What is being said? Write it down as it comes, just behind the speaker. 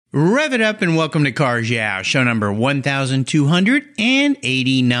Rev it up and welcome to Cars Yeah, show number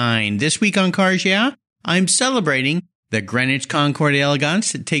 1289. This week on Cars Yeah, I'm celebrating the Greenwich Concord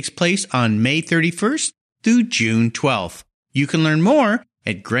Elegance that takes place on May 31st through June 12th. You can learn more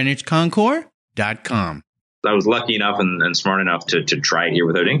at greenwichconcord.com. I was lucky enough and smart enough to try it here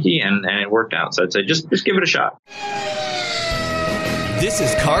with HODINKEE, and it worked out. So I'd say just give it a shot. This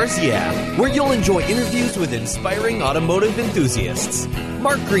is Cars Yeah, where you'll enjoy interviews with inspiring automotive enthusiasts.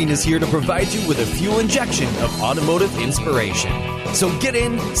 Mark Green is here to provide you with a fuel injection of automotive inspiration. So get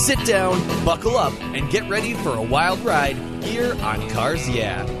in, sit down, buckle up, and get ready for a wild ride here on Cars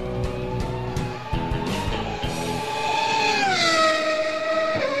Yeah.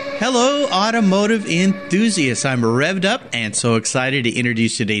 Hello, automotive enthusiasts. I'm revved up and so excited to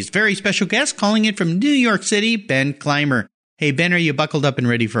introduce today's very special guest, calling in from New York City, Ben Clymer. Hey, Ben, are you buckled up and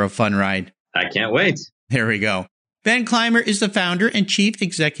ready for a fun ride? I can't wait. There we go. Ben Clymer is the founder and chief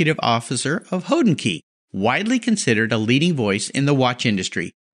executive officer of HODINKEE, widely considered a leading voice in the watch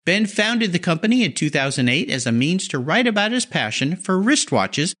industry. Ben founded the company in 2008 as a means to write about his passion for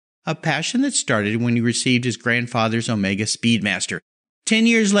wristwatches, a passion that started when he received his grandfather's Omega Speedmaster. 10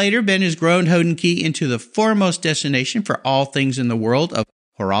 years later, Ben has grown HODINKEE into the foremost destination for all things in the world of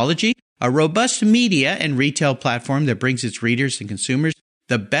horology, a robust media and retail platform that brings its readers and consumers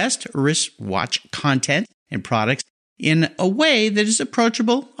the best wristwatch content and products in a way that is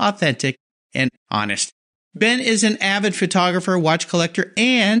approachable, authentic, and honest. Ben is an avid photographer, watch collector,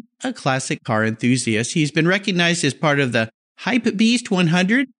 and a classic car enthusiast. He's been recognized as part of the Hype Beast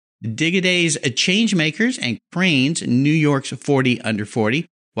 100, Dig-A-Day's Changemakers, and Crane's New York's 40 Under 40,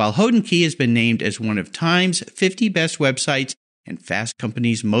 while HODINKEE has been named as one of Time's 50 best websites and Fast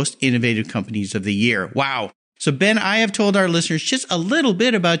Company's most innovative companies of the year. Wow. So Ben, I have told our listeners just a little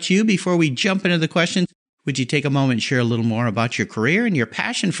bit about you before we jump into the questions. Would you take a moment and share a little more about your career and your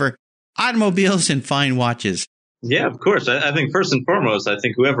passion for automobiles and fine watches? Yeah, of course. I think first and foremost, I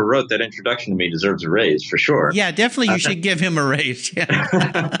think whoever wrote that introduction to me deserves a raise for sure. Yeah, definitely. You should give him a raise.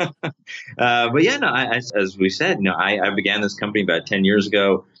 Yeah. But yeah, no, as we said, I began this company about 10 years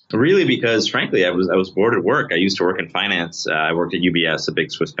ago, really because, frankly, I was bored at work. I used to work in finance. I worked at UBS, a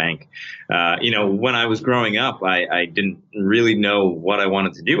big Swiss bank. When I was growing up, I didn't really know what I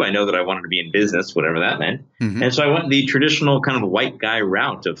wanted to do. I know that I wanted to be in business, whatever that meant. Mm-hmm. And so I went the traditional kind of white guy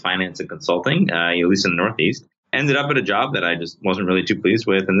route of finance and consulting, at least in the Northeast. Ended up at a job that I just wasn't really too pleased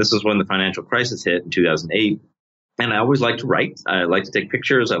with. And this was when the financial crisis hit in 2008. And I always liked to write. I like to take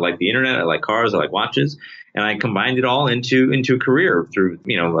pictures. I like the internet. I like cars. I like watches. And I combined it all into a career through,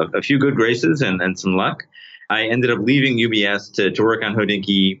 a few good graces and some luck. I ended up leaving UBS to work on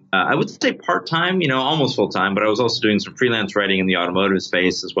HODINKEE. I would say part-time, almost full-time, but I was also doing some freelance writing in the automotive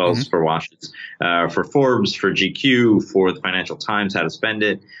space as well as for watches, for Forbes, for GQ, for the Financial Times, How to Spend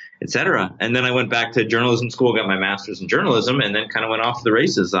It, etc. And then I went back to journalism school, got my master's in journalism, and then kind of went off to the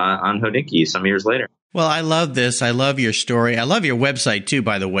races on HODINKEE some years later. Well, I love this. I love your story. I love your website too,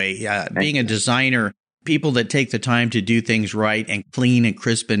 by the way. Being a designer, people that take the time to do things right and clean and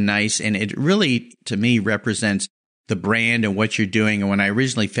crisp and nice. And it really, to me, represents the brand and what you're doing. And when I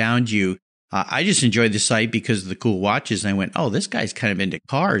originally found you, I just enjoyed the site because of the cool watches. And I went, oh, this guy's kind of into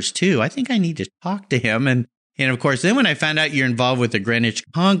cars too. I think I need to talk to him. And of course, then when I found out you're involved with the Greenwich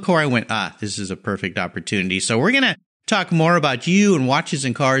Concord, I went, this is a perfect opportunity. So we're going to talk more about you and watches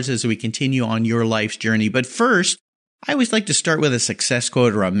and cars as we continue on your life's journey. But first, I always like to start with a success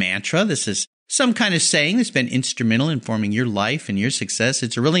quote or a mantra. This is some kind of saying that's been instrumental in forming your life and your success.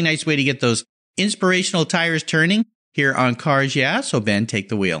 It's a really nice way to get those inspirational tires turning here on Cars Yeah. So Ben, take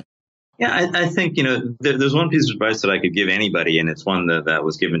the wheel. Yeah, I think, there's one piece of advice that I could give anybody, and it's one that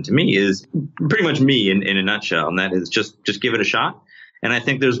was given to me, is pretty much me in a nutshell, and that is just give it a shot. And I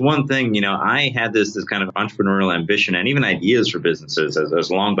think there's one thing, I had this kind of entrepreneurial ambition and even ideas for businesses as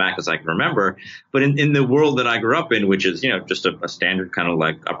long back as I can remember. But in the world that I grew up in, which is, just a standard kind of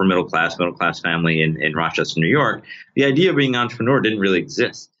like upper middle class family in Rochester, New York, the idea of being an entrepreneur didn't really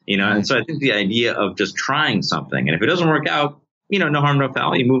exist, And so I think the idea of just trying something, and if it doesn't work out, no harm, no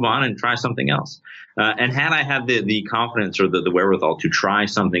foul. You move on and try something else. And had I had the confidence or the wherewithal to try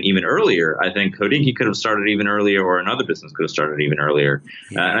something even earlier, I think HODINKEE could have started even earlier, or another business could have started even earlier.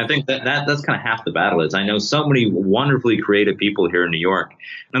 And I think that's kind of half the battle is I know so many wonderfully creative people here in New York,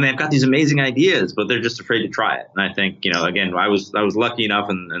 and they've got these amazing ideas, but they're just afraid to try it. And I think, again, I was lucky enough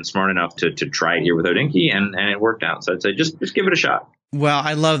and smart enough to try it here with HODINKEE, and it worked out. So I'd say just give it a shot. Well,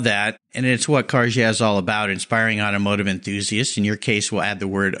 I love that. And it's what Cars Yeah is all about, inspiring automotive enthusiasts. In your case, we'll add the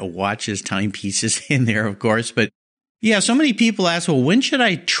word watches, timepieces in there, of course. But yeah, so many people ask, well, when should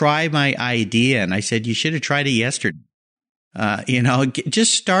I try my idea? And I said, you should have tried it yesterday.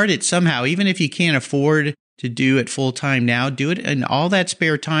 Just start it somehow. Even if you can't afford to do it full time now, do it in all that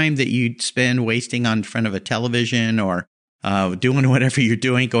spare time that you spend wasting on front of a television or doing whatever you're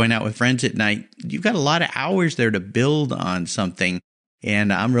doing, going out with friends at night. You've got a lot of hours there to build on something.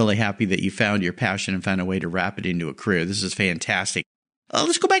 And I'm really happy that you found your passion and found a way to wrap it into a career. This is fantastic.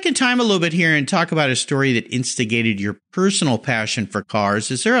 Let's go back in time a little bit here and talk about a story that instigated your personal passion for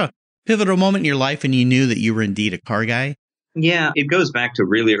cars. Is there a pivotal moment in your life when you knew that you were indeed a car guy? Yeah, it goes back to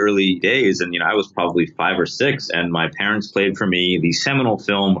really early days. And, I was probably 5 or 6 and my parents played for me the seminal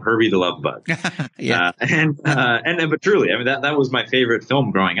film Herbie the Love Bug. Yeah. But truly, that was my favorite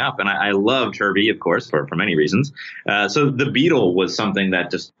film growing up. And I loved Herbie, of course, for many reasons. So the Beetle was something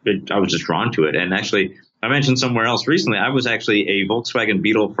that I was just drawn to it. And actually, I mentioned somewhere else recently, I was actually a Volkswagen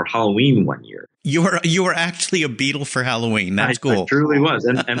Beetle for Halloween one year. You were actually a Beetle for Halloween. That's cool. I truly was.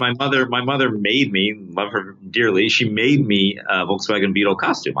 And my mother made me, love her dearly, she made me a Volkswagen Beetle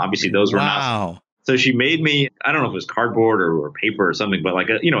costume. Obviously, those were not. So she made me, I don't know if it was cardboard or paper or something, but like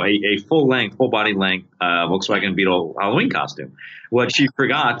a full body length Volkswagen Beetle Halloween costume. What she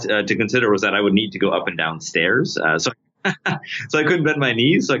forgot to consider was that I would need to go up and down stairs. So I couldn't bend my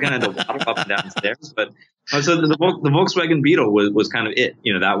knees, so I kind of had to waddle up and down stairs. But so the Volkswagen Beetle was kind of it.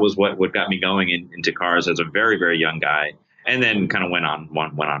 That was what got me going into cars as a very, very young guy, and then kind of went on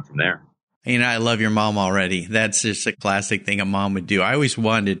from there. I love your mom already. That's just a classic thing a mom would do. I always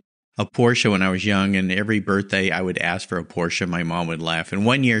wanted a Porsche when I was young, and every birthday I would ask for a Porsche. My mom would laugh. And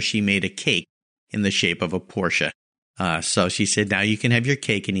one year she made a cake in the shape of a Porsche. So she said, "Now you can have your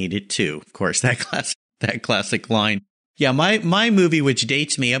cake and eat it too." Of course, that classic line. Yeah, my movie, which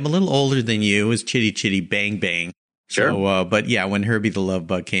dates me, I'm a little older than you, is Chitty Chitty Bang Bang. Sure. So, but yeah, when Herbie the Love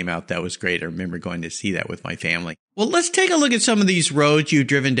Bug came out, that was great. I remember going to see that with my family. Well, let's take a look at some of these roads you've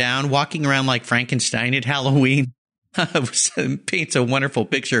driven down, walking around like Frankenstein at Halloween. Paints a wonderful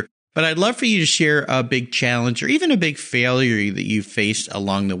picture. But I'd love for you to share a big challenge or even a big failure that you faced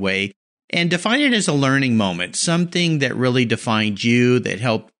along the way and define it as a learning moment, something that really defined you, that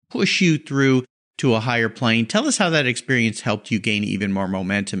helped push you through to a higher plane. Tell us how that experience helped you gain even more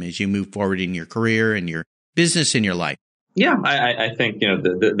momentum as you move forward in your career and your business and your life. Yeah, I think,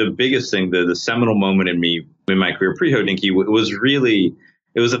 the biggest thing, the seminal moment in my career pre-HODINKEE was really,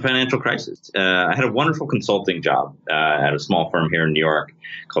 it was a financial crisis. I had a wonderful consulting job at a small firm here in New York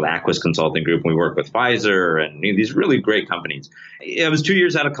called Aquis Consulting Group. We work with Pfizer and these really great companies. I was 2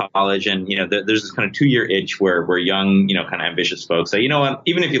 years out of college, and there's this kind of 2-year itch where young, kind of ambitious folks say, you know what,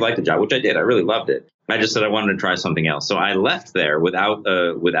 even if you like the job, which I did, I really loved it. I just said I wanted to try something else. So I left there without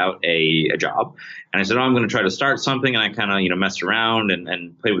a job, and I said, I'm going to try to start something. And I kind of messed around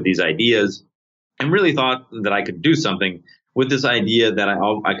and played with these ideas, and really thought that I could do something with this idea that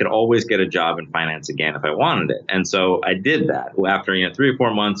I could always get a job in finance again if I wanted it. And so I did that after 3 or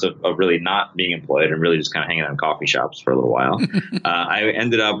 4 months of really not being employed and really just kind of hanging out in coffee shops for a little while. I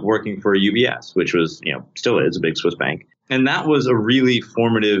ended up working for UBS, which was, still is a big Swiss bank. And that was a really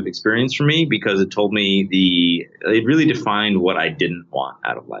formative experience for me because it told me it really defined what I didn't want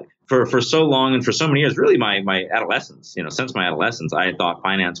out of life. For so long and for so many years, really my adolescence, since my adolescence, I thought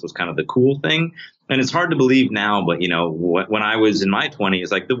finance was kind of the cool thing. And it's hard to believe now, but when I was in my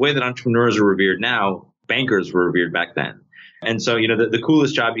 20s, like the way that entrepreneurs are revered now, bankers were revered back then. And so, the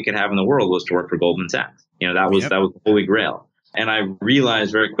coolest job you could have in the world was to work for Goldman Sachs. That was the holy grail. And I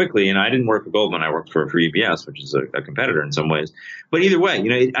realized very quickly, I didn't work for Goldman. I worked for UBS, which is a competitor in some ways. But either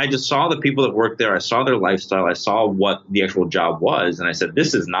way, I just saw the people that worked there. I saw their lifestyle. I saw what the actual job was. And I said,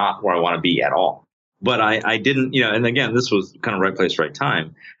 this is not where I want to be at all. But I didn't, and again, this was kind of right place, right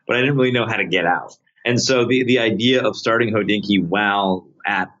time, but I didn't really know how to get out. And so the idea of starting HODINKEE while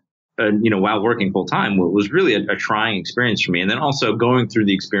working full time was really a trying experience for me. And then also going through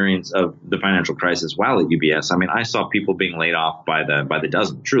the experience of the financial crisis while at UBS. I saw people being laid off by the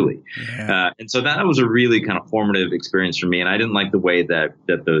dozen, truly. Yeah. And so that was a really kind of formative experience for me. And I didn't like the way that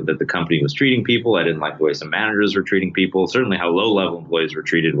the company was treating people. I didn't like the way some managers were treating people. Certainly how low level employees were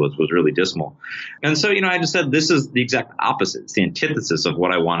treated was really dismal. And so, I just said, this is the exact opposite. It's the antithesis of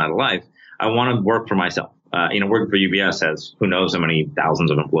what I want out of life. I want to work for myself. Working for UBS has who knows how many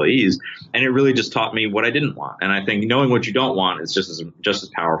thousands of employees, and it really just taught me what I didn't want. And I think knowing what you don't want is just as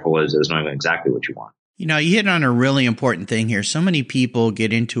powerful as knowing exactly what you want. You hit on a really important thing here. So many people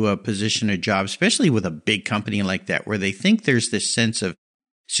get into a position, a job, especially with a big company like that, where they think there's this sense of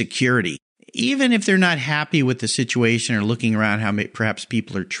security, even if they're not happy with the situation or looking around how perhaps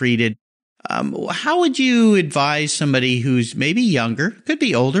people are treated. How would you advise somebody who's maybe younger, could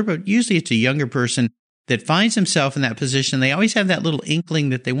be older, but usually it's a younger person that finds himself in that position? They always have that little inkling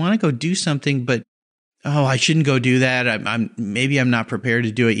that they want to go do something, but oh, I shouldn't go do that. Maybe I'm not prepared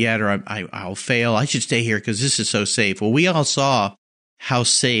to do it yet, or I'll fail. I should stay here because this is so safe. Well, we all saw how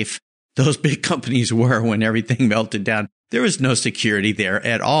safe those big companies were when everything melted down. There was no security there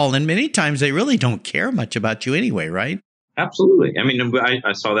at all. And many times they really don't care much about you anyway, right? Absolutely. I mean,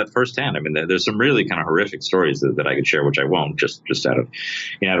 I saw that firsthand. I mean, there's some really kind of horrific stories that I could share, which I won't, just out of,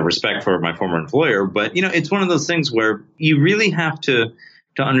 out of respect for my former employer. But, it's one of those things where you really have to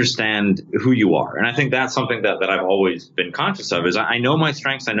understand who you are. And I think that's something that I've always been conscious of is I know my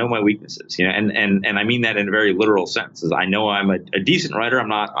strengths, I know my weaknesses, and I mean that in a very literal sense. Is I know I'm a decent writer. I'm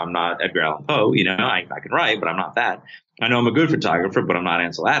not Edgar Allan Poe, I can write, but I'm not that. I know I'm a good photographer, but I'm not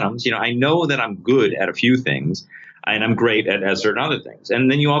Ansel Adams. I know that I'm good at a few things and I'm great at certain other things.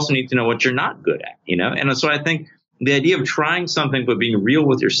 And then you also need to know what you're not good at, and so I think the idea of trying something, but being real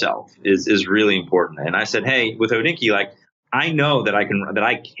with yourself is really important. And I said, hey, with HODINKEE, I know that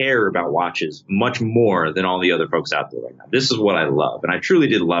I care about watches much more than all the other folks out there right now. This is what I love. And I truly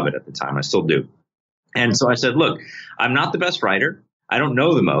did love it at the time. I still do. And so I said, look, I'm not the best writer. I don't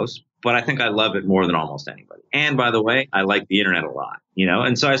know the most, but I think I love it more than almost anybody. And by the way, I like the internet a lot,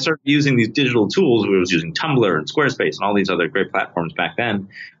 and so I started using these digital tools. We was using Tumblr and Squarespace and all these other great platforms back then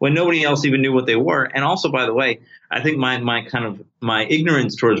when nobody else even knew what they were. And also, by the way, I think my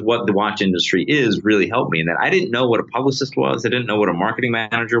ignorance towards what the watch industry is really helped me in that I didn't know what a publicist was. I didn't know what a marketing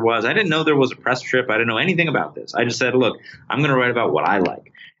manager was. I didn't know there was a press trip. I didn't know anything about this. I just said, look, I'm going to write about what I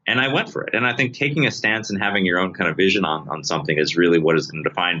like. And I went for it. And I think taking a stance and having your own kind of vision on something is really what is going to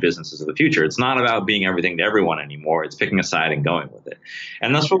define businesses of the future. It's not about being everything to everyone anymore. It's picking a side and going with it.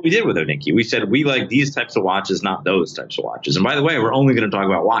 And that's what we did with HODINKEE. We said we like these types of watches, not those types of watches. And by the way, we're only going to talk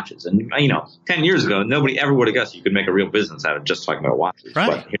about watches. And, 10 years ago, nobody ever would have guessed you could make a real business out of just talking about watches. Right.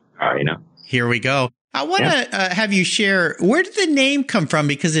 But here we are, Here we go. I want to have you share, where did the name come from?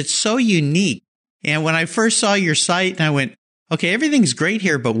 Because it's so unique. And when I first saw your site, and I went, okay, everything's great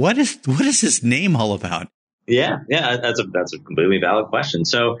here, but what is this name all about? Yeah, that's a completely valid question.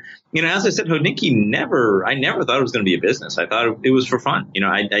 So, as I said, HODINKEE I never thought it was going to be a business. I thought it was for fun.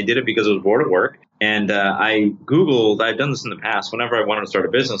 I did it because I was bored at work. And I've done this in the past. Whenever I wanted to start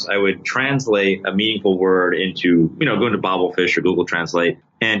a business, I would translate a meaningful word into, go into Babelfish or Google Translate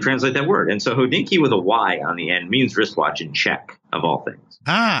and translate that word. And so HODINKEE with a Y on the end means wristwatch in Czech, of all things.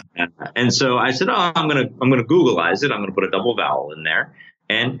 And so I said, I'm going to Googleize it. I'm going to put a double vowel in there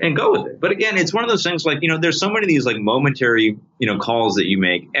and go with it. But again, it's one of those things there's so many of these momentary, calls that you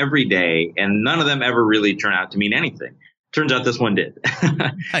make every day, and none of them ever really turn out to mean anything. Turns out this one did.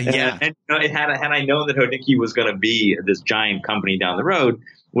 Yeah. And had I known that HODINKEE was going to be this giant company down the road,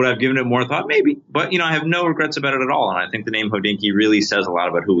 would I have given it more thought? Maybe. But, I have no regrets about it at all. And I think the name HODINKEE really says a lot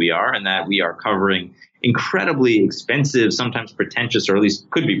about who we are, and that we are covering incredibly expensive, sometimes pretentious, or at least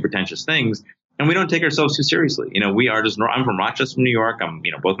could be pretentious things. And we don't take ourselves too seriously. We are I'm from Rochester, New York.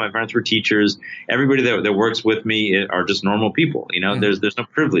 Both my parents were teachers. Everybody that works with me are just normal people. There's no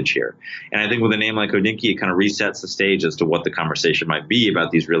privilege here. And I think with a name like HODINKEE, it kind of resets the stage as to what the conversation might be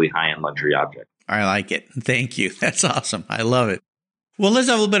about these really high-end luxury objects. I like it. Thank you. That's awesome. I love it. Well, let's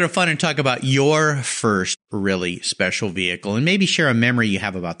have a little bit of fun and talk about your first really special vehicle and maybe share a memory you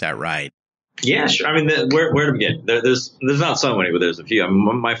have about that ride. Yeah, sure. Where to begin? There's not so many, but there's a few.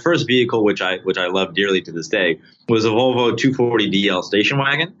 My first vehicle, which I love dearly to this day, was a Volvo 240 DL station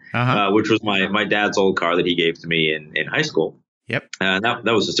wagon, which was my dad's old car that he gave to me in high school. Yep. That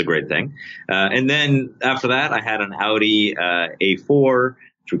was just a great thing. And then after that, I had an Audi A4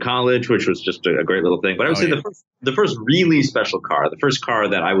 through college, which was just a great little thing. But I would say the first really special car, the first car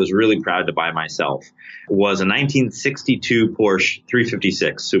that I was really proud to buy myself, was a 1962 Porsche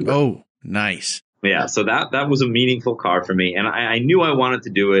 356 Super. Oh, nice. Yeah, so that was a meaningful car for me, and I knew I wanted to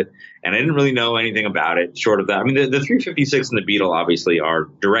do it, and I didn't really know anything about it short of that. The 356 and the Beetle obviously are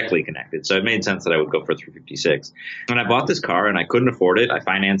directly connected, so it made sense that I would go for 356. And I bought this car, and I couldn't afford it. I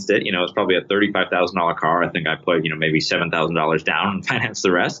financed it. It was probably a $35,000 car. I think I put maybe $7,000 down and financed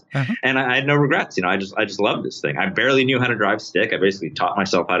the rest. And I had no regrets. I just loved this thing. I barely knew how to drive stick. I basically taught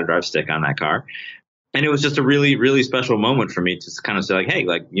myself how to drive stick on that car. And it was just a really, really special moment for me to kind of say, hey,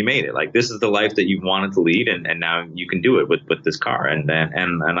 you made it. This is the life that you wanted to lead, and now you can do it with this car. And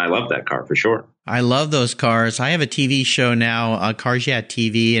I love that car for sure. I love those cars. I have a TV show now, Cars Yeah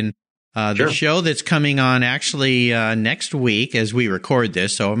TV, and the show that's coming on actually next week as we record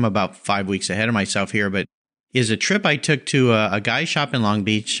this. So I'm about 5 weeks ahead of myself here, but is a trip I took to a guy shop in Long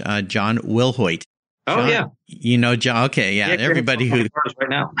Beach, John Wilhoit. Oh, John, yeah. John. Okay. Yeah. Everybody who right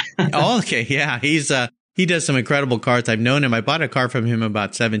now. Oh, okay. Yeah. He does some incredible cars. I've known him. I bought a car from him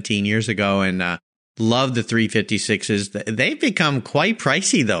about 17 years ago and love the 356s. They've become quite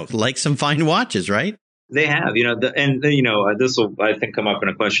pricey though, like some fine watches, right? They have, this will, I think, come up in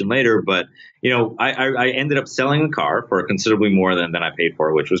a question later, but, I ended up selling the car for considerably more than I paid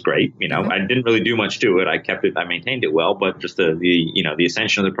for, which was great. I didn't really do much to it. I kept it, I maintained it well, but just the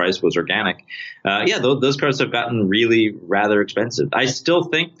ascension of the price was organic. Those cars have gotten really rather expensive. I still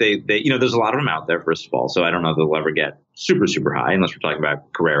think they there's a lot of them out there, first of all, so I don't know if they'll ever get super, super high unless we're talking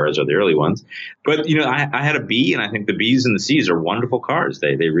about Carreras or the early ones. But, I had a B, and I think the Bs and the Cs are wonderful cars.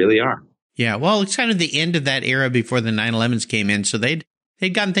 They really are. Yeah, well, it's kind of the end of that era before the 911s came in, so they'd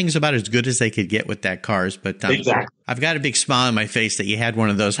gotten things about as good as they could get with that cars. But exactly. I've got a big smile on my face that you had one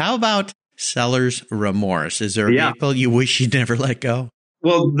of those. How about seller's remorse? Is there a vehicle you wish you'd never let go?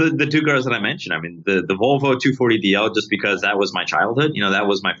 Well, the two cars that I mentioned, the Volvo 240DL, just because that was my childhood. That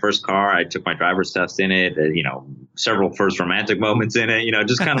was my first car. I took my driver's test in it, several first romantic moments in it,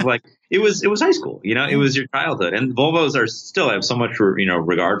 just kind of like it was high school, it was your childhood. And Volvos I have so much,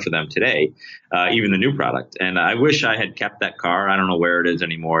 regard for them today, even the new product. And I wish I had kept that car. I don't know where it is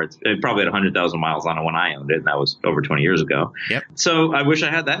anymore. It probably had 100,000 miles on it when I owned it. And that was over 20 years ago. Yep. So I wish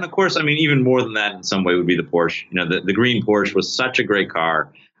I had that. And of course, even more than that in some way would be the Porsche. The green Porsche was such a great car.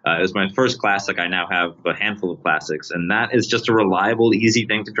 It was my first classic. I now have a handful of classics, and that is just a reliable, easy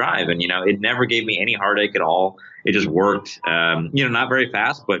thing to drive. And, it never gave me any heartache at all. It just worked, not very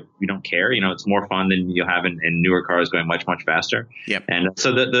fast, but you don't care. It's more fun than you'll have in newer cars going much, much faster. Yep. And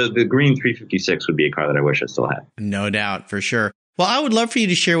so the green 356 would be a car that I wish I still had. No doubt, for sure. Well, I would love for you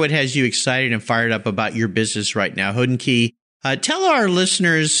to share what has you excited and fired up about your business right now. HODINKEE, tell our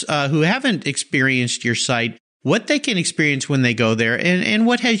listeners who haven't experienced your site what they can experience when they go there, and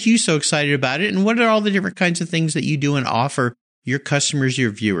what has you so excited about it, and what are all the different kinds of things that you do and offer your customers, your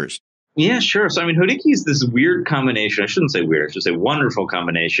viewers? Yeah, sure. So, HODIKEE is this weird combination. I shouldn't say weird. I should say wonderful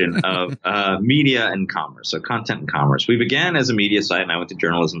combination of media and commerce, so content and commerce. We began as a media site, and I went to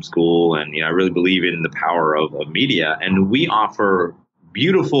journalism school, and I really believe in the power of media. And we offer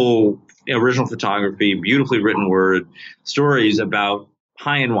beautiful original photography, beautifully written word stories about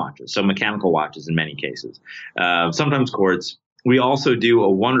high-end watches, so mechanical watches in many cases, sometimes quartz. We also do a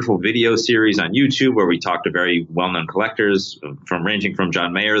wonderful video series on YouTube where we talk to very well-known collectors, ranging from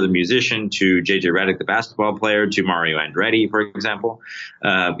John Mayer, the musician, to JJ Redick, the basketball player, to Mario Andretti, for example.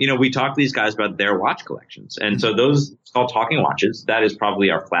 We talk to these guys about their watch collections. And so those, it's called Talking Watches. That is probably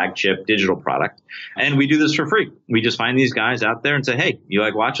our flagship digital product. And we do this for free. We just find these guys out there and say, hey, you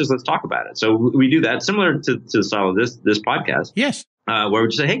like watches? Let's talk about it. So we do that similar to the style of this podcast. Yes. Where we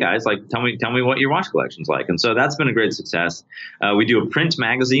just say, hey guys, tell me what your watch collection's like. And so that's been a great success. We do a print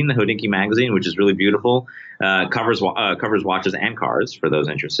magazine, the HODINKEE magazine, which is really beautiful. Covers watches and cars for those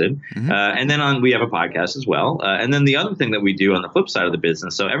interested. Mm-hmm. And then we have a podcast as well. And then the other thing that we do on the flip side of the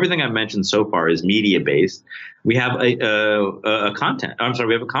business. So everything I've mentioned so far is media based. We have we have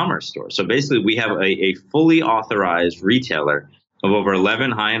a commerce store. So basically we have a fully authorized retailer of over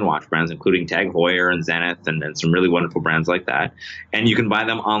 11 high-end watch brands, including Tag Heuer and Zenith and some really wonderful brands like that. And you can buy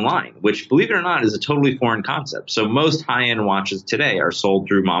them online, which, believe it or not, is a totally foreign concept. So most high-end watches today are sold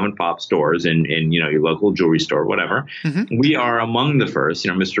through mom-and-pop stores in your local jewelry store, whatever. Mm-hmm. We are among the first,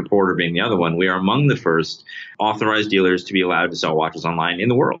 Mr. Porter being the other one, we are among the first authorized dealers to be allowed to sell watches online in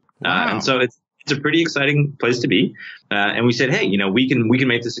the world. Wow. And so it's a pretty exciting place to be. And we said, hey, we can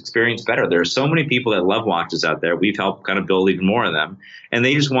make this experience better. There are so many people that love watches out there. We've helped kind of build even more of them. And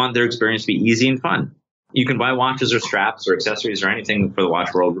they just want their experience to be easy and fun. You can buy watches or straps or accessories or anything for the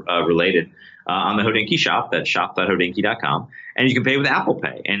watch world related on the HODINKEE shop. That's shop.hodinkee.com. And you can pay with Apple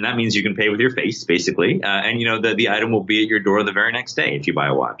Pay. And that means you can pay with your face, basically. And the item will be at your door the very next day if you buy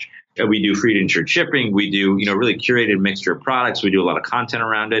a watch. We do free insured shipping. We do, really curated mixture of products. We do a lot of content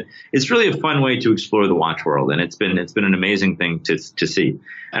around it. It's really a fun way to explore the watch world. And it's been an amazing thing to see.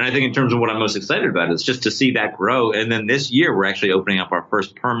 And I think in terms of what I'm most excited about is just to see that grow. And then this year, we're actually opening up our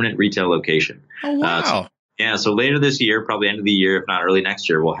first permanent retail location. Oh, wow. So later this year, probably end of the year, if not early next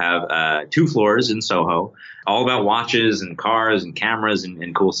year, we'll have 2 floors in Soho, all about watches and cars and cameras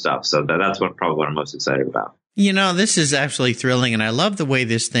and cool stuff. So that's probably what I'm most excited about. This is absolutely thrilling, and I love the way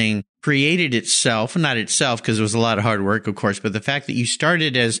this thing created itself. Not itself, because it was a lot of hard work, of course, but the fact that you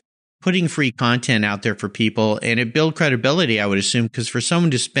started as putting free content out there for people, and it built credibility, I would assume, because for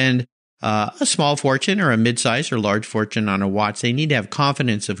someone to spend a small fortune or a mid-size or large fortune on a watch, they need to have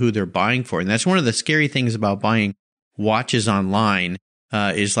confidence of who they're buying for. And that's one of the scary things about buying watches online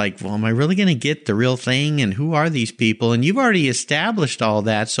is like, well, am I really going to get the real thing? And who are these people? And you've already established all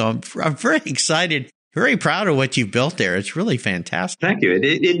that. So I'm very excited Very proud of what you've built there. It's really fantastic. Thank you.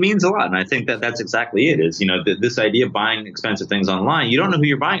 It means a lot. And I think that that's exactly it is, this idea of buying expensive things online, you don't know who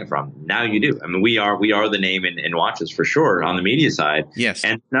you're buying it from. Now you do. I mean, we are the name in watches for sure on the media side. Yes.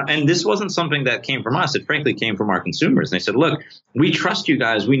 And this wasn't something that came from us. It frankly came from our consumers. And they said, look, we trust you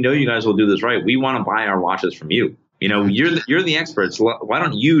guys. We know you guys will do this right. We want to buy our watches from you. You're the experts. Why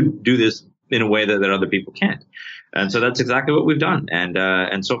don't you do this in a way that other people can't? And so that's exactly what we've done.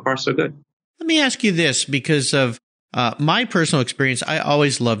 And so far, so good. Let me ask you this, because of my personal experience. I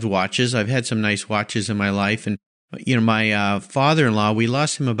always loved watches. I've had some nice watches in my life. And, my father-in-law, we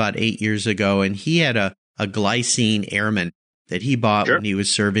lost him about 8 years ago, and he had a Glycine Airman that he bought when he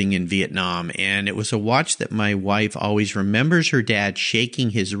was serving in Vietnam. And it was a watch that my wife always remembers her dad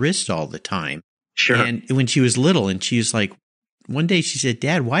shaking his wrist all the time. Sure. And when she was little, and she was like, one day she said,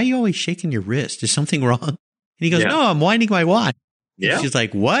 Dad, why are you always shaking your wrist? Is something wrong? And he goes, No, I'm winding my watch. Yeah. She's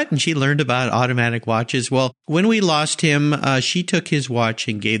like, what? And she learned about automatic watches. Well, when we lost him, she took his watch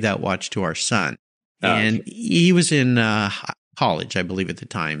and gave that watch to our son. And he was in college, I believe, at the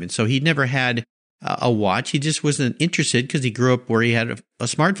time. And so he'd never had a watch. He just wasn't interested because he grew up where he had a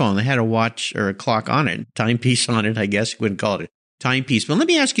smartphone that had a watch or a clock on it, timepiece on it, I guess you wouldn't call it a timepiece. But let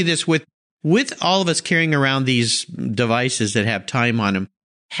me ask you this. With all of us carrying around these devices that have time on them,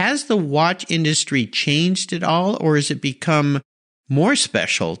 has the watch industry changed at all, or has it become more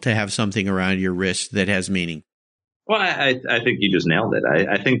special to have something around your wrist that has meaning? Well, I think you just nailed it.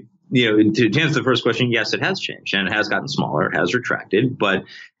 I think, to answer the first question, yes, it has changed and it has gotten smaller. It has retracted. But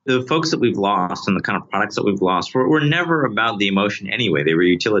the folks that we've lost and the kind of products that we've lost were never about the emotion anyway. They were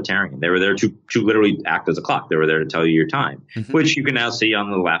utilitarian. They were there to literally act as a clock. They were there to tell you your time, which you can now see on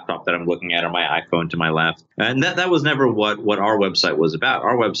the laptop that I'm looking at, or my iPhone to my left. And that was never what our website was about.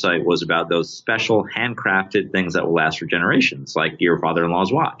 Our website was about those special handcrafted things that will last for generations, like your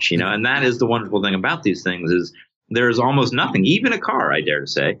father-in-law's watch, and that is the wonderful thing about these things is there's almost nothing, even a car, I dare to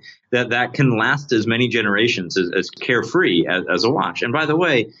say, that can last as many generations as carefree as a watch. And by the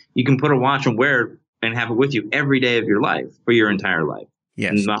way, you can put a watch and wear and have it with you every day of your life for your entire life.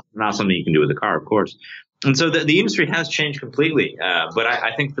 Yes. Not something you can do with a car, of course. And so the industry has changed completely, but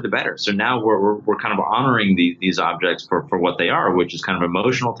I think for the better. So now we're kind of honoring these objects for what they are, which is kind of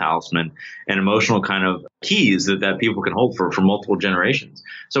emotional talisman and emotional kind of keys that people can hold for multiple generations.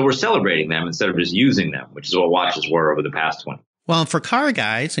 So we're celebrating them instead of just using them, which is what watches were over the past 20. Well, for car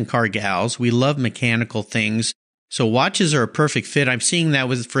guys and car gals, we love mechanical things. So watches are a perfect fit. I'm seeing that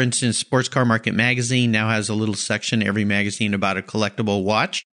with, for instance, Sports Car Market magazine now has a little section, every magazine, about a collectible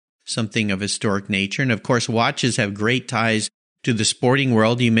watch, something of historic nature. And of course, watches have great ties to the sporting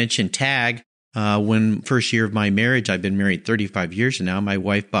world. You mentioned tag. When first year of my marriage, I've been married 35 years now. My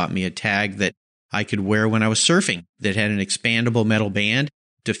wife bought me a tag that I could wear when I was surfing that had an expandable metal band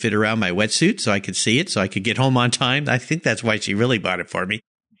to fit around my wetsuit so I could see it, so I could get home on time. I think that's why she really bought it for me.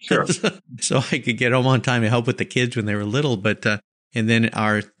 Sure. So I could get home on time and help with the kids when they were little. But and then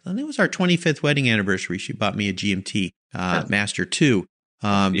I think it was our 25th wedding anniversary. She bought me a GMT Master 2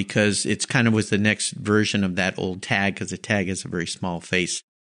 because it's kind of was the next version of that old tag, because the tag has a very small face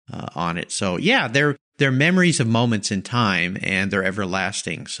on it. So yeah, they're memories of moments in time, and they're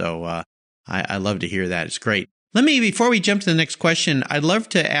everlasting. So I love to hear that. It's great. Before we jump to the next question, I'd love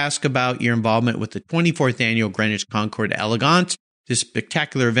to ask about your involvement with the 24th Annual Greenwich Concord Elegance, this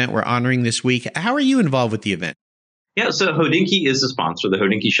spectacular event we're honoring this week. How are you involved with the event? Yeah, so HODINKEE is a sponsor. The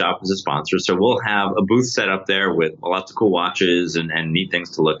HODINKEE shop is a sponsor. So we'll have a booth set up there with lots of cool watches and neat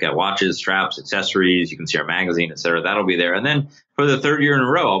things to look at. Watches, straps, accessories. You can see our magazine, et cetera. That'll be there. And then for the third year in a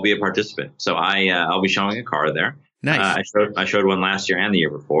row, I'll be a participant. So I'll be showing a car there. Nice. I showed one last year and the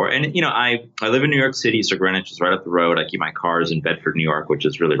year before. And, I live in New York City, so Greenwich is right up the road. I keep my cars in Bedford, New York, which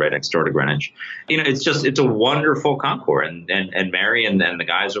is really right next door to Greenwich. It's a wonderful concours. And Mary and the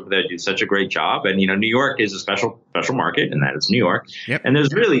guys over there do such a great job. And, New York is a special market, and that is New York. Yep. And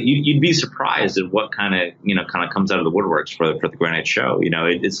there's really, you'd be surprised at what kind of comes out of the woodworks for the Greenwich show.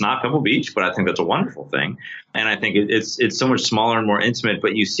 It's not Pebble Beach, but I think that's a wonderful thing. And I think it's so much smaller and more intimate,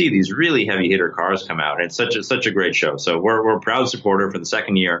 but you see these really heavy hitter cars come out. And it's such a great show. So we're a proud supporter for the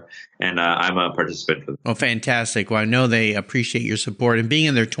second year, and I'm a participant for them. Oh, fantastic. Well, I know they appreciate your support and being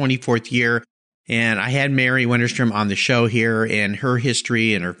in their 24th year. And I had Mary Winterstrom on the show here, and her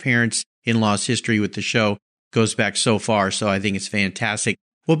history and her parents-in-law's history with the show goes back so far. So I think it's fantastic.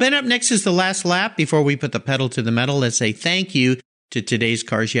 Well, Ben, up next is the last lap. Before we put the pedal to the metal, let's say thank you to today's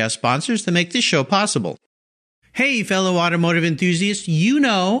Cars Yeah sponsors to make this show possible. Hey, fellow automotive enthusiasts,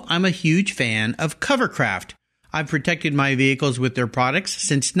 I'm a huge fan of Covercraft. I've protected my vehicles with their products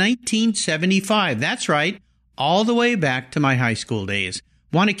since 1975. That's right, all the way back to my high school days.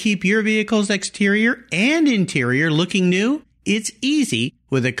 Want to keep your vehicle's exterior and interior looking new? It's easy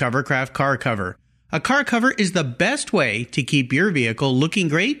with a Covercraft car cover. A car cover is the best way to keep your vehicle looking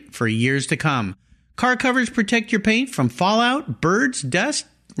great for years to come. Car covers protect your paint from fallout, birds, dust,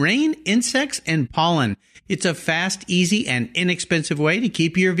 rain, insects, and pollen. It's a fast, easy, and inexpensive way to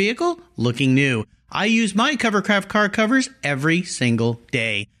keep your vehicle looking new. I use my Covercraft car covers every single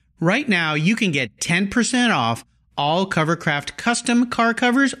day. Right now, you can get 10% off all Covercraft custom car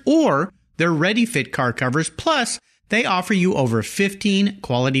covers or their ready-fit car covers. Plus, they offer you over 15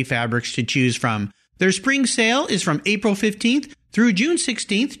 quality fabrics to choose from. Their spring sale is from April 15th through June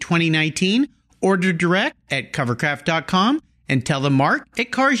 16th, 2019. Order direct at covercraft.com and tell them Mark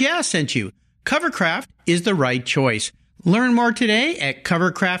at Cars Yeah sent you. Covercraft is the right choice. Learn more today at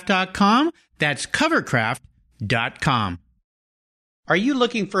covercraft.com. That's covercraft.com. Are you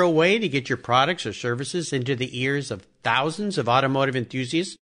looking for a way to get your products or services into the ears of thousands of automotive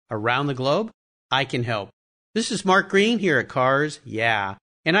enthusiasts around the globe? I can help. This is Mark Green here at Cars Yeah,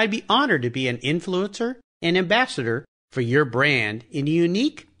 and I'd be honored to be an influencer and ambassador for your brand in a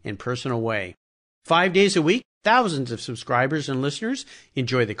unique and personal way. 5 days a week, thousands of subscribers and listeners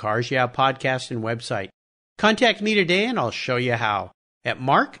enjoy the Cars Yeah podcast and website. Contact me today and I'll show you how at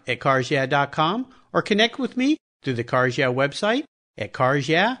mark@carsyeah.com or connect with me through the Cars Yeah website at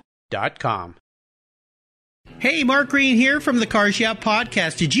carsyeah.com. Hey, Mark Green here from the Cars Yeah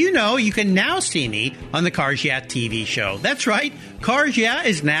podcast. Did you know you can now see me on the Cars Yeah TV show? That's right. Cars Yeah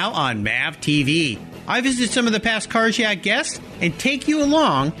is now on MAV TV. I visit some of the past Cars Yeah guests and take you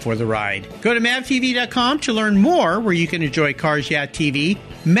along for the ride. Go to mavtv.com to learn more where you can enjoy Cars Yeah TV.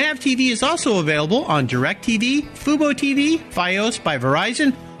 MAV TV is also available on DirecTV, Fubo TV, Fios by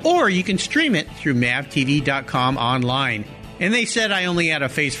Verizon, or you can stream it through mavtv.com online. And they said I only had a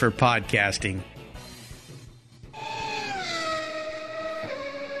face for podcasting.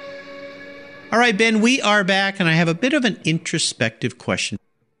 All right, Ben, we are back, and I have a bit of an introspective question.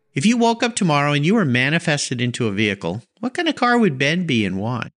 If you woke up tomorrow and you were manifested into a vehicle, what kind of car would Ben be and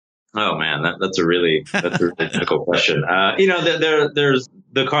why? Oh man, that's a really difficult question. There's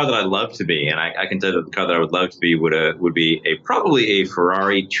the car that I'd love to be, and I can tell you that the car that I would love to be would be probably a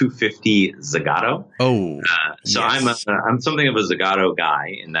Ferrari 250 Zagato. Oh, so yes. I'm something of a Zagato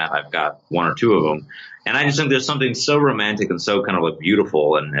guy in that I've got one or two of them. And I just think there's something so romantic and so kind of like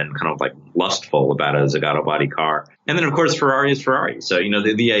beautiful and kind of like lustful about a Zagato body car. And then, of course, Ferrari is Ferrari. So,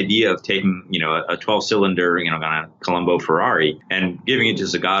 the idea of taking, a 12-cylinder, kind of Colombo Ferrari and giving it to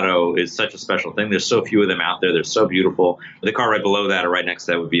Zagato is such a special thing. There's so few of them out there. They're so beautiful. The car right below that or right next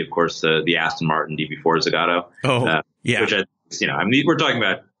to that would be, of course, the Aston Martin DB4 Zagato. Oh, yeah. Which, we're talking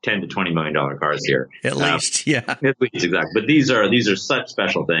about $10 to $20 million cars here. At least, yeah. At least, exactly. But these are such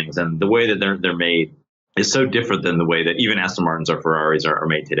special things. And the way that they're made is so different than the way that even Aston Martins or Ferraris are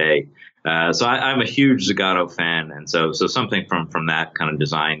made today. So I'm a huge Zagato fan. And so something from that kind of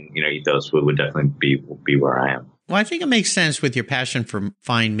design, ethos would definitely be where I am. Well, I think it makes sense with your passion for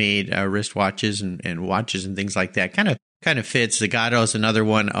fine-made wristwatches and watches and things like that. Kind of fits. Zagato is another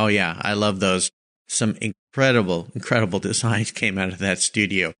one. Oh, yeah, I love those. Some incredible designs came out of that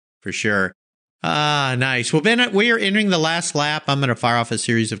studio, for sure. Ah, nice. Well, Ben, we are entering the last lap. I'm going to fire off a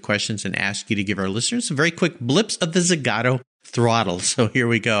series of questions and ask you to give our listeners some very quick blips of the Zagato throttle. So here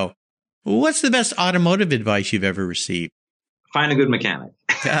we go. What's the best automotive advice you've ever received? Find a good mechanic.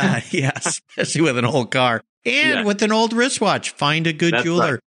 Yes, especially with an old car and with an old wristwatch. Find a good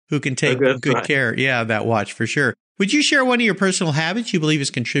jeweler who can take good care. Yeah, of that watch for sure. Would you share one of your personal habits you believe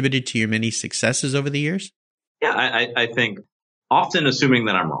has contributed to your many successes over the years? Yeah, I think often assuming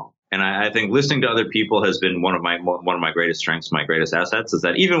that I'm wrong. And I think listening to other people has been one of my greatest strengths, my greatest assets, is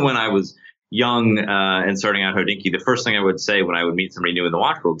that even when I was young and starting out HODINKEE, the first thing I would say when I would meet somebody new in the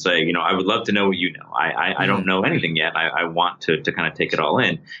watch world, say, I would love to know what you know. I don't know anything yet. I want to kind of take it all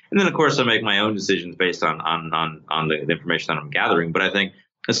in. And then, of course, I make my own decisions based on the information that I'm gathering. But I think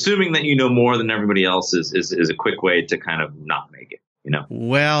assuming that you know more than everybody else is a quick way to kind of not make it.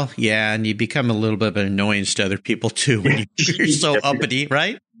 Well, yeah, and you become a little bit of an annoyance to other people, too, when you're so uppity,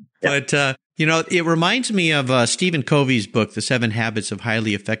 right? Yeah. But, it reminds me of Stephen Covey's book, The 7 Habits of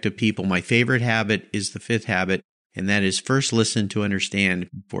Highly Effective People. My favorite habit is the 5th habit, and that is first listen to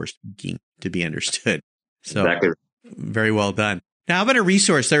understand before speaking to be understood. So, exactly. Very well done. Now, how about a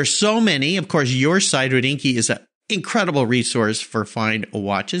resource? There are so many. Of course, your site, HODINKEE, is an incredible resource for fine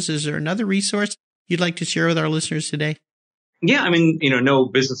watches. Is there another resource you'd like to share with our listeners today? Yeah, no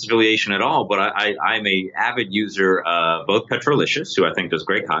business affiliation at all, but I'm a avid user of both Petrolicious, who I think does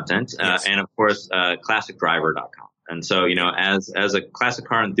great content, and of course, classicdriver.com. And so, as a classic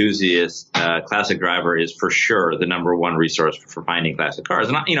car enthusiast, Classic Driver is for sure the number one resource for finding classic cars.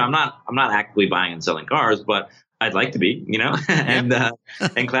 And I'm not actively buying and selling cars, but I'd like to be,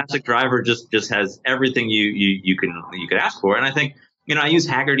 and Classic Driver just has everything you could ask for. And I think, I use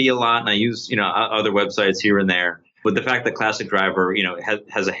Haggerty a lot, and I use, other websites here and there. But the fact that Classic Driver,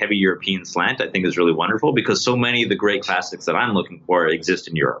 has a heavy European slant, I think is really wonderful, because so many of the great classics that I'm looking for exist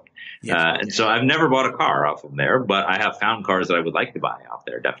in Europe. Yes. And so I've never bought a car off of there, but I have found cars that I would like to buy off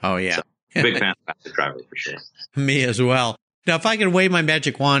there, definitely. Oh, yeah. So, big fan of Classic Driver for sure. Me as well. Now, if I could wave my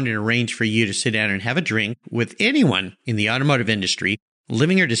magic wand and arrange for you to sit down and have a drink with anyone in the automotive industry,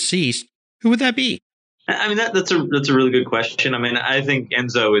 living or deceased, who would that be? I mean, that's a really good question. I mean, I think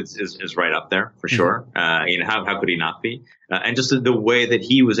Enzo is right up there for sure. How could he not be? And just the way that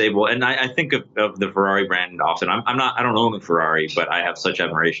he was able, and I think of the Ferrari brand often. I don't own a Ferrari, but I have such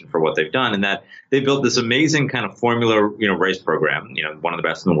admiration for what they've done, and that they built this amazing kind of formula, race program, one of the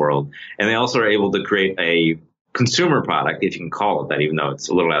best in the world. And they also are able to create a consumer product, if you can call it that, even though it's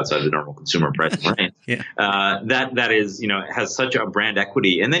a little outside the normal consumer price range. Yeah. That is, has such a brand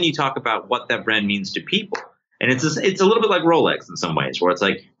equity. And then you talk about what that brand means to people. And it's a little bit like Rolex in some ways, where it's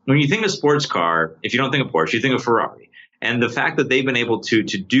like, when you think of sports car, if you don't think of Porsche, you think of Ferrari. And the fact that they've been able to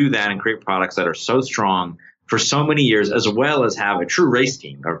do that and create products that are so strong for so many years, as well as have a true race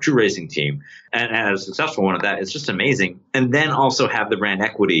team or true racing team, and a successful one at that, it's just amazing. And then also have the brand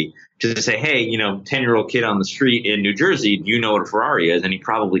equity to say, hey, 10-year-old kid on the street in New Jersey, do you know what a Ferrari is? And he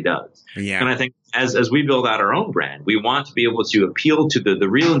probably does. Yeah. And I think as we build out our own brand, we want to be able to appeal to the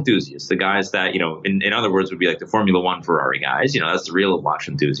real enthusiasts, the guys that, in other words, would be like the Formula One Ferrari guys. That's the real watch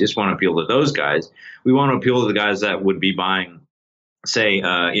enthusiasts. We want to appeal to those guys. We want to appeal to the guys that would be buying, say,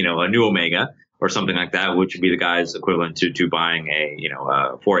 a new Omega, or something like that, which would be the guys equivalent to buying a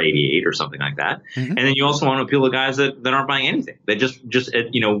 488 or something like that. Mm-hmm. And then you also want to appeal to guys that aren't buying anything. They just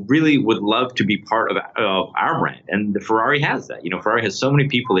really would love to be part of our brand. And the Ferrari has that. Ferrari has so many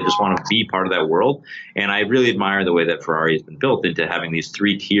people that just want to be part of that world. And I really admire the way that Ferrari has been built into having these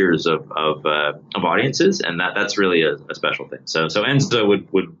three tiers of audiences, and that's really a special thing. So Enzo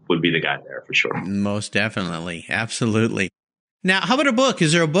would be the guy there for sure. Most definitely, absolutely. Now, how about a book?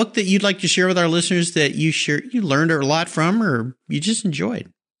 Is there a book that you'd like to share with our listeners that you learned a lot from, or you just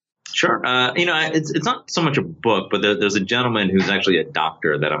enjoyed? Sure. It's not so much a book, but there's a gentleman who's actually a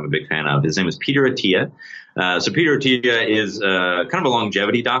doctor that I'm a big fan of. His name is Peter Attia. So Peter Attia is kind of a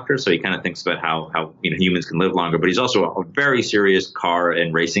longevity doctor. So he kind of thinks about how humans can live longer, but he's also a very serious car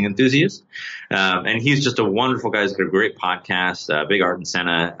and racing enthusiast. And he's just a wonderful guy. He's got a great podcast, big Art and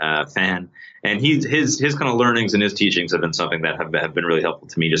Senna fan. And his kind of learnings and his teachings have been something that have been really helpful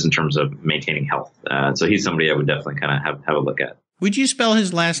to me just in terms of maintaining health. So he's somebody I would definitely kind of have a look at. Would you spell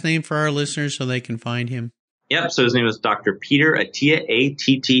his last name for our listeners so they can find him? Yep. So his name is Dr. Peter Attia,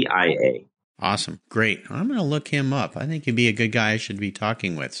 Attia. Awesome. Great. I'm going to look him up. I think he'd be a good guy I should be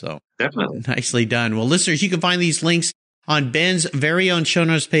talking with. So definitely. Nicely done. Well, listeners, you can find these links on Ben's very own show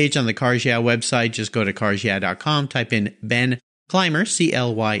notes page on the Cars Yeah website. Just go to carsyeah.com, type in Ben Clymer,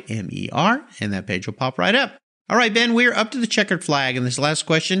 Clymer, and that page will pop right up. All right, Ben, we're up to the checkered flag, and this last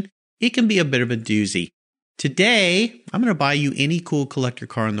question, it can be a bit of a doozy. Today, I'm going to buy you any cool collector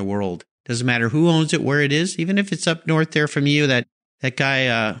car in the world. Doesn't matter who owns it, where it is, even if it's up north there from you. That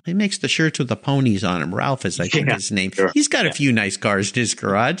guy, he makes the shirts with the ponies on them. Ralph is, I think, his name. Sure. He's got a few nice cars in his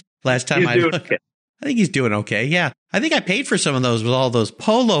garage. Last time I looked. Okay. I think he's doing okay. Yeah. I think I paid for some of those with all those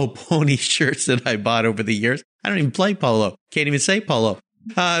polo pony shirts that I bought over the years. I don't even play polo. Can't even say polo.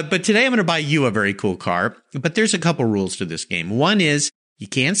 But today I'm going to buy you a very cool car. But there's a couple rules to this game. One is you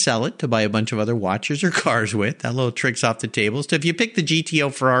can't sell it to buy a bunch of other watches or cars with. That little trick's off the table. So if you pick the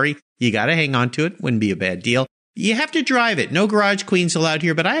GTO Ferrari, you got to hang on to it. Wouldn't be a bad deal. You have to drive it. No garage queens allowed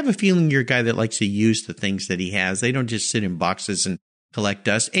here. But I have a feeling you're a guy that likes to use the things that he has. They don't just sit in boxes and collect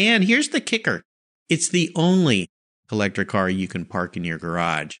dust. And here's the kicker. It's the only collector car you can park in your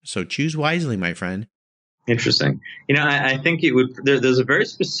garage. So choose wisely, my friend. Interesting. I think it would. There's a very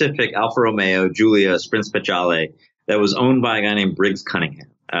specific Alfa Romeo Giulia Sprint Speciale that was owned by a guy named Briggs Cunningham.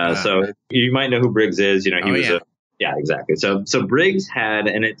 So you might know who Briggs is. He was yeah, exactly. So Briggs had,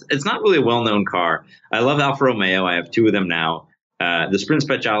 and it's not really a well-known car. I love Alfa Romeo. I have two of them now. The Sprint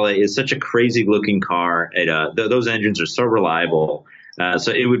Speciale is such a crazy-looking car. Those engines are so reliable.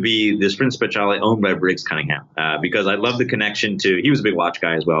 So it would be the Sprint Speciale owned by Briggs Cunningham, because I love the connection he was a big watch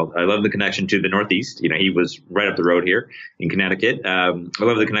guy as well. I love the connection to the Northeast. He was right up the road here in Connecticut. I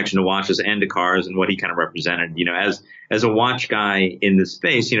love the connection to watches and to cars and what he kind of represented. As a watch guy in this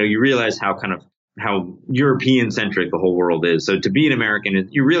space, you realize how kind of European centric the whole world is. So to be an American,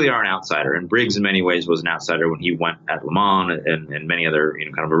 you really are an outsider. And Briggs in many ways was an outsider when he went at Le Mans and many other,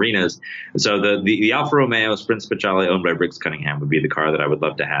 kind of arenas. So the Alfa Romeo Sprint Speciale owned by Briggs Cunningham would be the car that I would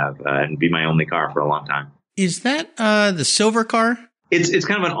love to have and be my only car for a long time. Is that the silver car? It's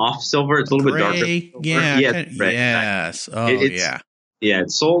kind of an off silver. It's a little bit darker. Yeah. Yes. Oh, yeah. Yeah,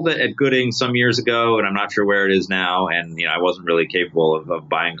 it sold at Gooding some years ago, and I'm not sure where it is now. And, I wasn't really capable of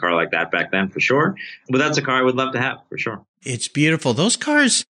buying a car like that back then for sure. But that's a car I would love to have for sure. It's beautiful. Those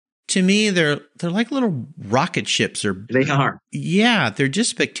cars, to me, they're like little rocket ships. They are. Yeah, they're just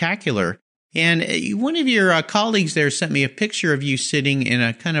spectacular. And one of your colleagues there sent me a picture of you sitting in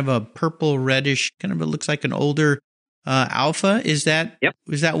a kind of a purple reddish, kind of, it looks like an older Alfa. Is that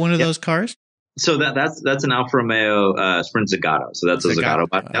one of those cars? So that's an Alfa Romeo Sprint Zagato. So that's a Zagato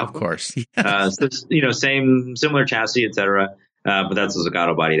body. Of course. Similar chassis, et cetera. But that's a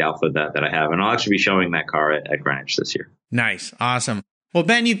Zagato bodied Alfa that I have. And I'll actually be showing that car at Greenwich this year. Nice. Awesome. Well,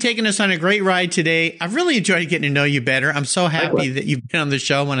 Ben, you've taken us on a great ride today. I've really enjoyed getting to know you better. I'm so happy that you've been on the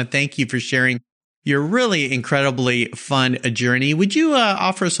show. I want to thank you for sharing your really incredibly fun journey. Would you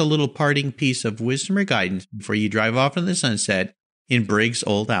offer us a little parting piece of wisdom or guidance before you drive off in the sunset in Briggs'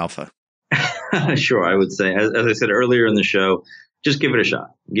 old Alfa? Sure. I would say, as I said earlier in the show, just give it a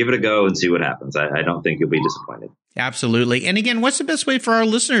shot. Give it a go and see what happens. I don't think you'll be disappointed. Absolutely. And again, what's the best way for our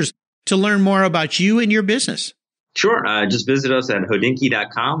listeners to learn more about you and your business? Sure. Just visit us at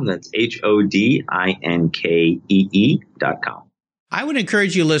HODINKEE.com. That's HODINKEE.com. I would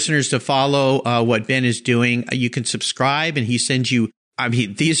encourage you listeners to follow what Ben is doing. You can subscribe and he sends you,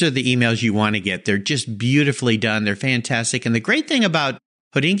 these are the emails you want to get. They're just beautifully done. They're fantastic. And the great thing about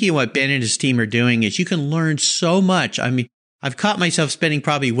HODINKEE and what Ben and his team are doing is you can learn so much. I've caught myself spending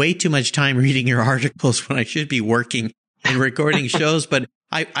probably way too much time reading your articles when I should be working and recording shows, but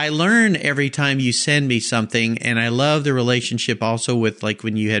I learn every time you send me something, and I love the relationship also with like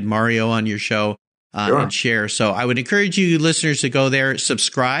when you had Mario on your show and share. So I would encourage you listeners to go there,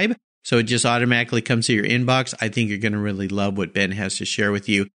 subscribe, so it just automatically comes to your inbox. I think you're going to really love what Ben has to share with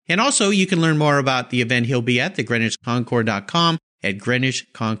you. And also you can learn more about the event he'll be at greenwichconcord.com. at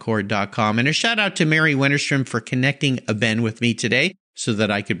greenwichconcord.com. And a shout out to Mary Winterstrom for connecting Ben with me today so that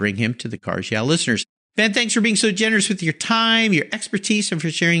I could bring him to the Cars Yeah listeners. Ben, thanks for being so generous with your time, your expertise, and for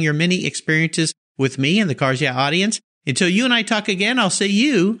sharing your many experiences with me and the Cars Yeah audience. Until you and I talk again, I'll see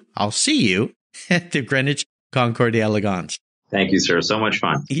you at the Greenwich Concours d'Elegance. Thank you, sir. So much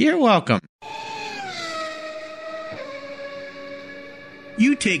fun. You're welcome.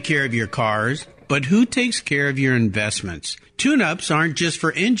 You take care of your cars, but who takes care of your investments? Tune-ups aren't just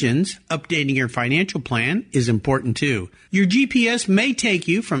for engines. Updating your financial plan is important too. Your GPS may take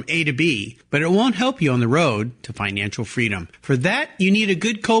you from A to B, but it won't help you on the road to financial freedom. For that, you need a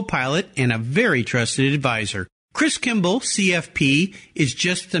good co-pilot and a very trusted advisor. Chris Kimball, CFP, is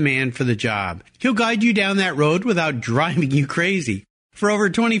just the man for the job. He'll guide you down that road without driving you crazy. For over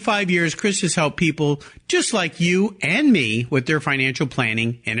 25 years, Chris has helped people just like you and me with their financial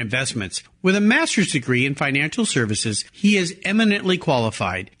planning and investments. With a master's degree in financial services, he is eminently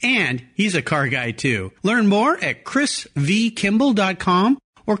qualified, and he's a car guy too. Learn more at chrisvkimball.com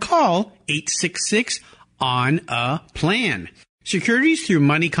or call 866-ON-A-PLAN. Securities through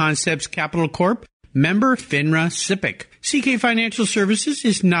Money Concepts Capital Corp., member FINRA SIPC. CK Financial Services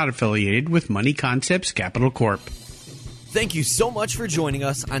is not affiliated with Money Concepts Capital Corp. Thank you so much for joining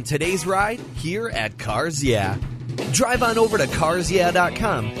us on today's ride here at Cars Yeah. Drive on over to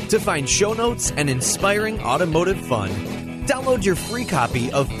carsyeah.com to find show notes and inspiring automotive fun. Download your free copy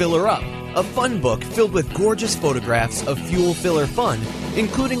of Filler Up, a fun book filled with gorgeous photographs of fuel filler fun,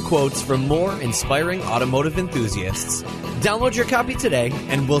 including quotes from more inspiring automotive enthusiasts. Download your copy today,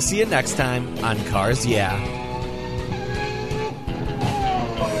 and we'll see you next time on Cars Yeah.